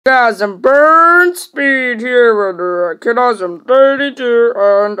guys, I'm Burn Speed here with Kid Awesome 32,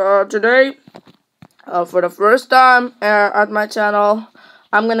 and today, for the first time at my channel,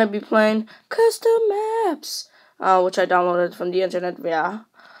 I'm gonna be playing custom maps, which I downloaded from the internet. Yeah,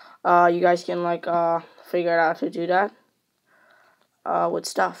 you guys can figure out how to do that with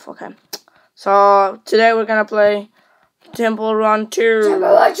stuff. Okay, so today we're gonna play Temple Run 2.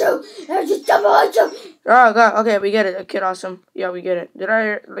 Oh god, okay, we get it. Kid Awesome. Yeah, we get it. Did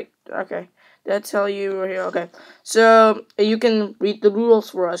I okay. Did I tell you we're here? Okay. So you can read the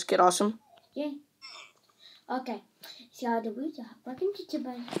rules for us, Kid Awesome. Yeah. Okay. So the rules are welcome to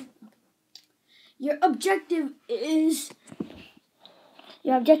Temple. Your objective is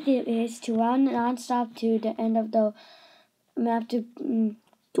to run non-stop to the end of the map to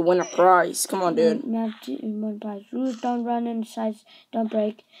win a prize. Come on, dude. Map to win prize. Rules: don't run in the sides, don't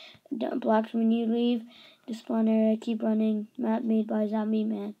break, don't block when you leave the spawn area. Keep running. Map made by Zombie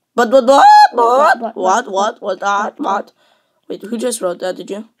Man. What? Wait, who just wrote that? Did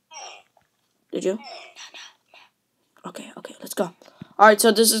you? No. Okay, let's go. Alright,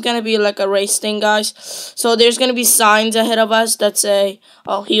 so this is gonna be like a race thing, guys. So there's gonna be signs ahead of us that say,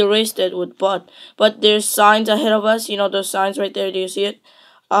 oh, he erased it with but there's signs ahead of us, you know those signs right there, do you see it?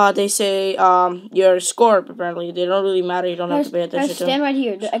 They say your score, apparently. They don't really matter, you don't have to pay attention to them. Stand right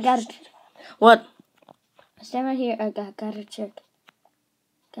here, I got it. What? Stand right here, I got it, check.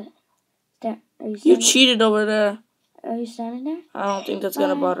 Got it. Stand. Are you You cheated over there. Are you standing there? I don't think that's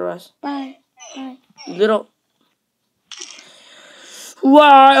gonna bother us. Bye. Little.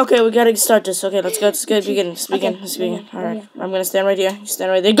 Wow. Okay, we gotta start this. Okay, let's go. Begin. Let's begin. All right. I'm gonna stand right here. You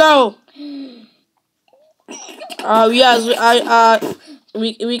stand right there. Go. Yes.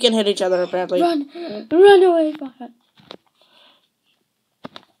 We can hit each other apparently. Run away, Baka.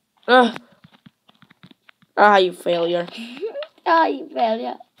 You failure. You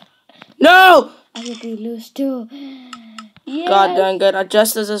failure. No. I will be lose too. Yes. God dang good.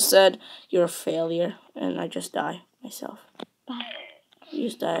 Just as I said, you're a failure, and I just die myself. Bye. You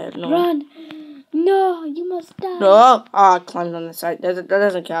just died. No. Run. No, you must die. No. I climbed on the side. That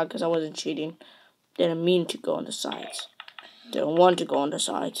doesn't count because I wasn't cheating. Didn't mean to go on the sides. Didn't want to go on the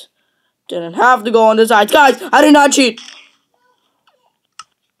sides. Didn't have to go on the sides. Guys, I did not cheat.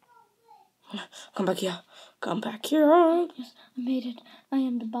 Come back here. Come back here. Yes, I made it. I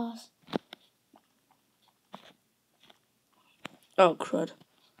am the boss. Oh crud.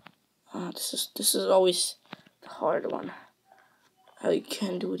 This is always the hard one. I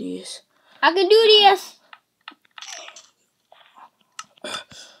can do this. I can do this.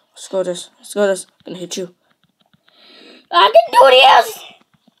 Let's go this. I'm gonna hit you. I can do this.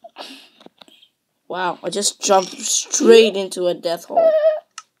 Wow, I just jumped straight into a death hole.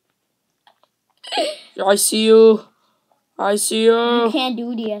 I see you. You can't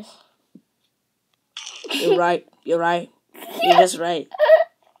do this. You're right. You're just right.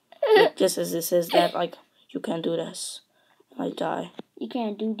 Like, just as it says that, like, you can't do this. I die. You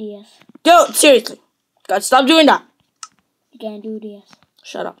can't do this. Dude, seriously. God, stop doing that. You can't do this.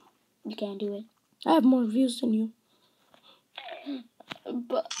 Shut up. You can't do it. I have more views than you.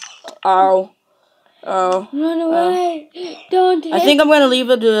 But, Ow. run away. Don't hit. I think I'm going to leave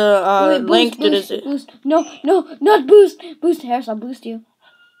a link to this. Boost. No, not boost. Boost, Harris, I'll boost you.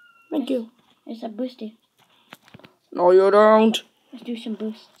 Thank you. Yes, I'll boost you. No, you don't. Let's do some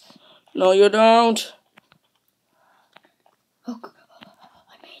boosts. No, you don't. Oh,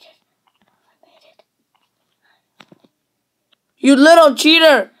 I made it. You little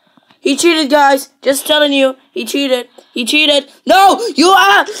cheater. He cheated, guys. Just telling you. He cheated. No, you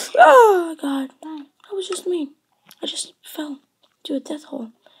are. Oh, God. That was just me. I just fell to a death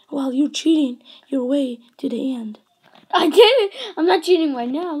hole while you cheating your way to the end. I didn't. I'm not cheating right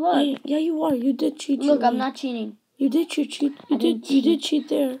now. Look. Hey, yeah, you are. You did cheat. Look, I'm not cheating. You did cheat. You did cheat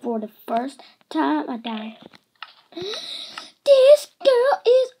there. For the first time, I died. This girl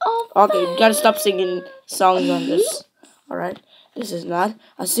is on fire. Okay, you gotta stop singing songs on this. Alright? This is not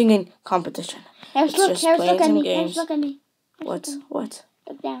a singing competition. Harris, look at me. Games. Look at me. What?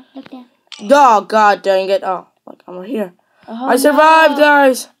 Look down. Oh, God dang it. Oh, look, I'm right here. Oh, I survived,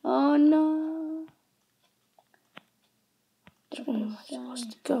 guys. Oh, no. Where am I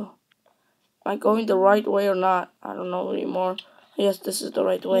supposed to go? Am I going the right way or not? I don't know anymore. Yes, this is the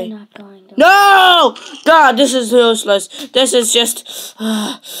right way. You're not going to. No! God, this is useless. This is just...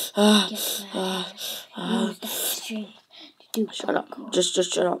 Shut up. Just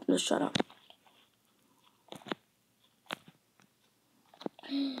shut up. Just shut up.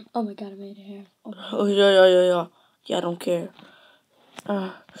 Oh my God, I made it here. Oh, yeah. Yeah, I don't care.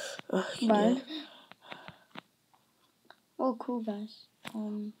 Bye. Oh, cool, guys.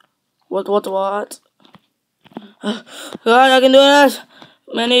 What? God, I can do this.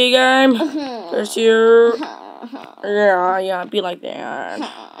 Mini game. There's you. Yeah, be like that.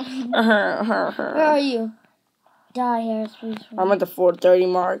 Where are you? Die, Harris, please. I'm at the 430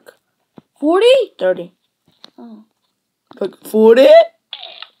 mark. 40? 30. Oh. Like 40?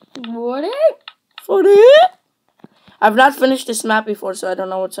 40? 40? I've not finished this map before, so I don't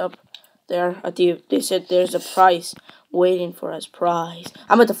know what's up there. They said there's a prize waiting for us. Prize.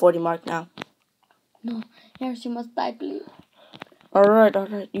 I'm at the 40 mark now. No, Harris, you must die, please. Alright.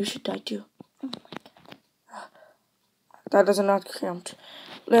 You should die too. Oh my god. That does not count.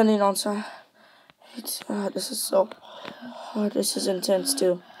 Landing on side. This is so hard. This is intense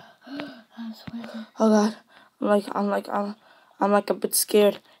too. I'm sweating. Oh god. I'm like a bit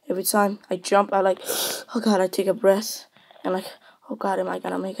scared every time I jump. Oh god, I take a breath and oh god, am I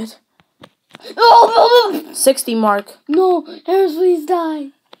gonna make it? Oh, 60 mark. no, Harris, please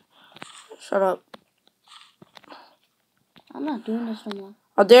die. Shut up. I'm not doing this no more.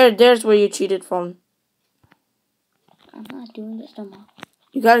 Oh, there's where you cheated from. I'm not doing this no more.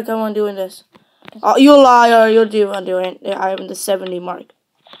 You gotta come on doing this. Oh, you liar! You're doing it. I am the 70 mark.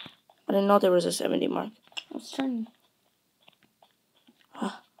 I didn't know there was a 70 mark. Let's turn.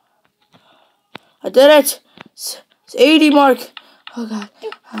 I did it. It's 80 mark. Oh god.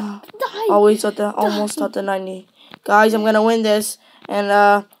 Almost at the 90. Guys, I'm gonna win this, and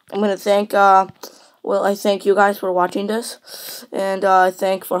I'm gonna thank I thank you guys for watching this, and I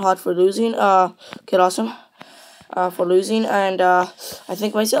thank Farhad for losing. Kid Awesome, for losing, and I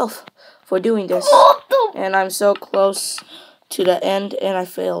thank myself for doing this. And I'm so close to the end, and I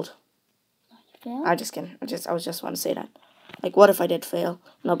failed. I'm just kidding. I was just want to say that. Like, what if I did fail?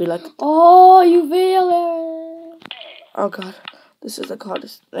 And I'll be like, oh, you failed. Oh god, this is the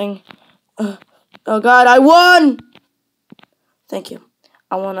hardest thing. Oh god, I won! Thank you.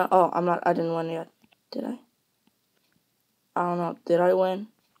 I didn't win yet. Did I? I don't know. Did I win?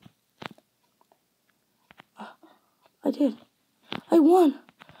 I did. I won.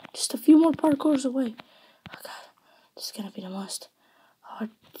 Just a few more parkours away. Oh god, this is gonna be the most hard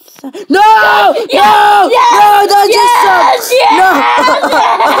thing. No! Yes! No! Yes! No! That Yes! just sucks!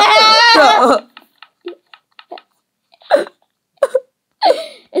 No!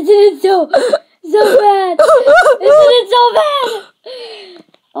 Isn't it so bad? Isn't it so bad?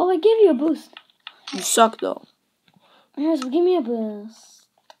 Oh, I give you a boost. You suck though. Harris, give me a boost.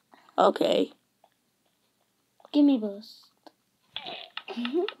 Okay. Give me a boost.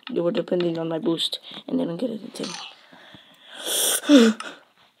 You were depending on my boost and didn't get anything.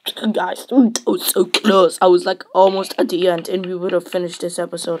 Guys, that was so close. I was like almost at the end and we would have finished this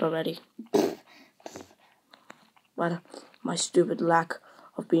episode already. But my stupid lack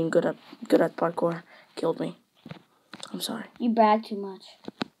of being good at parkour killed me. I'm sorry. You brag too much.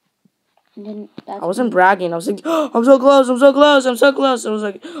 And then I wasn't bragging. I was like, oh, I'm so close. I'm so close. I'm so close. I was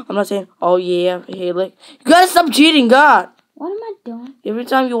like, I'm not saying, oh yeah, hey, like, you gotta stop cheating, God. What am I doing? Every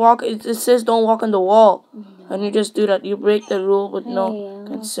time you walk, it says don't walk on the wall. No. And you just do that. You break the rule with no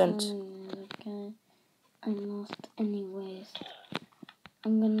consent. Okay. I lost anyways.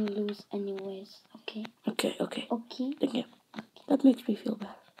 I'm gonna lose anyways. Okay? Okay. Okay? Thank you. That makes me feel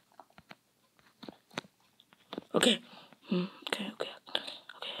better. Okay. Okay.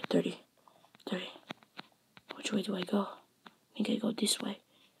 30. Which way do I go? I think I go this way.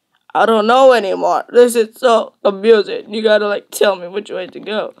 I don't know anymore. This is so confusing. You gotta like tell me which way to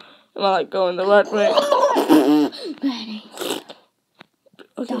go. Am I like going the right way?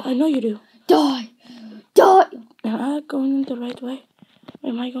 Okay, die. I know you do. Die! Am I going the right way?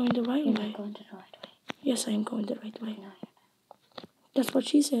 Am I going the right way? You're not going the right way. Yes, I am going the right way. No, that's what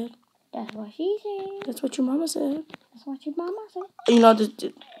she said. That's what she said. That's what your mama said. That's what your mama said. You know,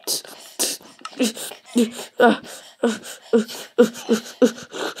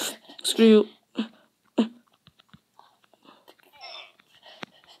 screw you.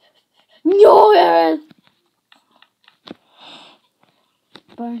 No, Aaron.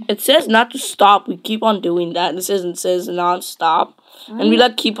 Burn. It says not to stop. We keep on doing that. It says non-stop. And we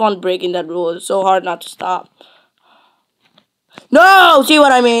like keep on breaking that rule. It's so hard not to stop. No! See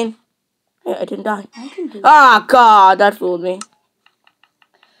what I mean? Yeah, I didn't die. I can do it. Ah, God, that fooled me.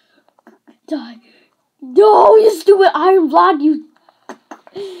 Die. No, you stupid iron block, you.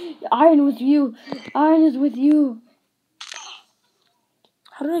 Iron with you. Iron is with you.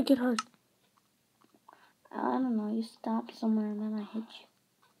 How did I get hurt? I don't know. You stopped somewhere and then I hit you.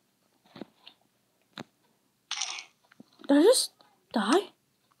 Did I just die?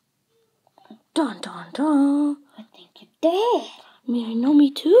 Dun. I think you're dead. I know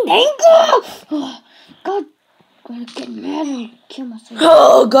me too. Thank you! Oh, God. I'm gonna get mad and kill myself.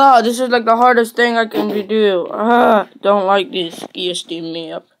 Oh god, this is like the hardest thing I can do. Don't like this ESD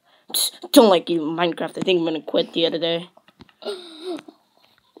me up. Don't like you, Minecraft. I think I'm gonna quit the other day.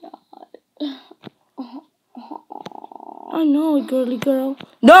 I know, girly girl.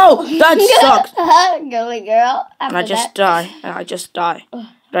 No, that sucks. Girly girl. And I just die. And I just die.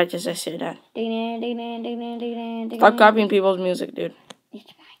 Right as I say that. Stop copying people's music, dude.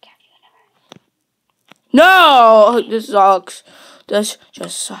 No, this sucks. This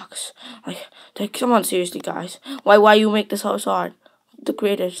just sucks. Like, come on, seriously, guys. Why you make this so hard? The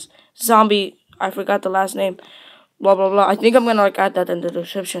creators, Zombie. I forgot the last name. Blah blah blah. I think I'm gonna like add that in the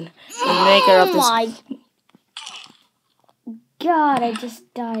description. The maker of this. Oh my god! I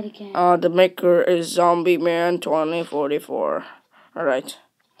just died again. The maker is Zombie Man 2044. All right.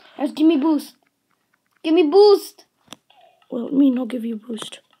 Just give me boost. Give me boost. Well, me no give you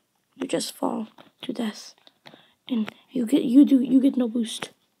boost. You just fall to death, and you get no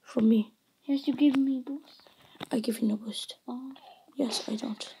boost from me. Yes, you give me boost. I give you no boost. Oh. Yes, I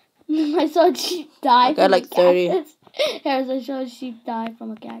don't. I saw sheep die. I got like 30. Harris, I saw a sheep die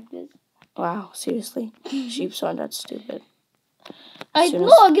from a cactus. Wow, seriously? Sheeps aren't that stupid.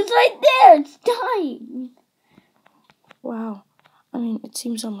 Look, it's right there. It's dying. Wow. I mean, it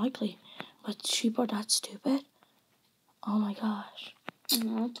seems unlikely, but sheep are that stupid? Oh my gosh.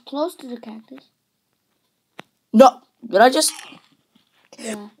 No, it's close to the cactus. No! Did I just...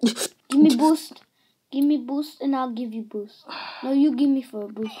 Yeah. Give me boost. Give me boost and I'll give you boost. No, you give me for a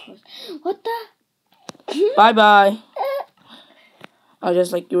boost first. What the? Bye-bye. I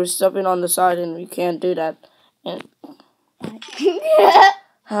just like you were stepping on the side and you can't do that. And...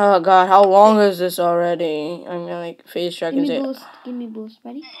 Oh god, how long is this already? I'm gonna like face check and say... Give me boost. Give me boost.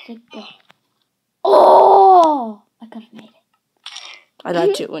 Ready? Set, go. Oh! I could have made it. I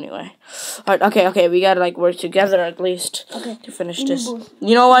died too anyway. Alright, okay, we gotta like work together at least to finish this.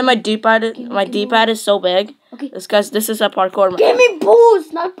 You know why my D-pad is so big? Okay. It's because this is a parkour. Give me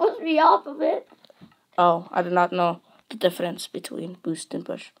boost, not push me off of it. Oh, I did not know the difference between boost and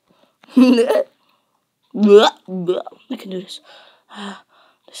push. I can do this.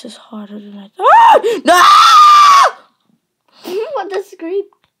 This is harder than I thought. No! What the scream?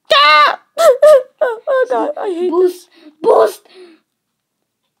 Oh god, I hate boost. this. Boost!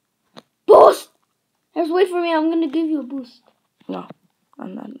 Boost! Just wait for me, I'm gonna give you a boost. No,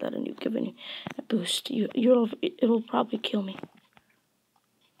 I'm not letting you give me a boost. It'll probably kill me.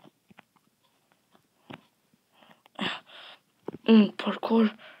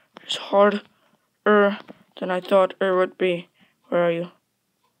 Parkour is harder than I thought it would be. Where are you?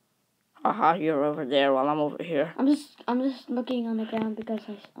 Haha, you're over there while I'm over here. I'm just looking on the ground because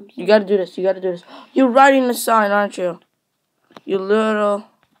I'm You gotta do this, You're writing the sign, aren't you? You little...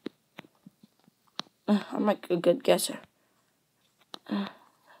 I'm like a good guesser. No!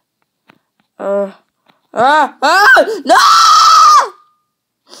 I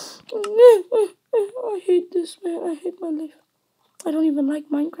hate this, man. I hate my life. I don't even like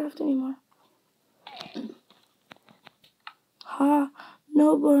Minecraft anymore.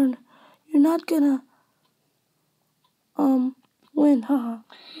 No, Burn. You're not gonna, win, haha.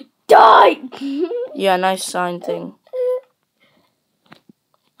 Die! Yeah, nice sign thing.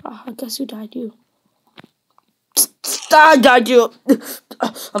 I guess who died? You. I died you.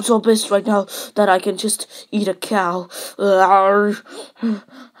 I'm so pissed right now that I can just eat a cow.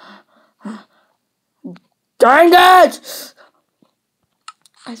 Dang it!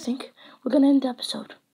 I think we're gonna end the episode.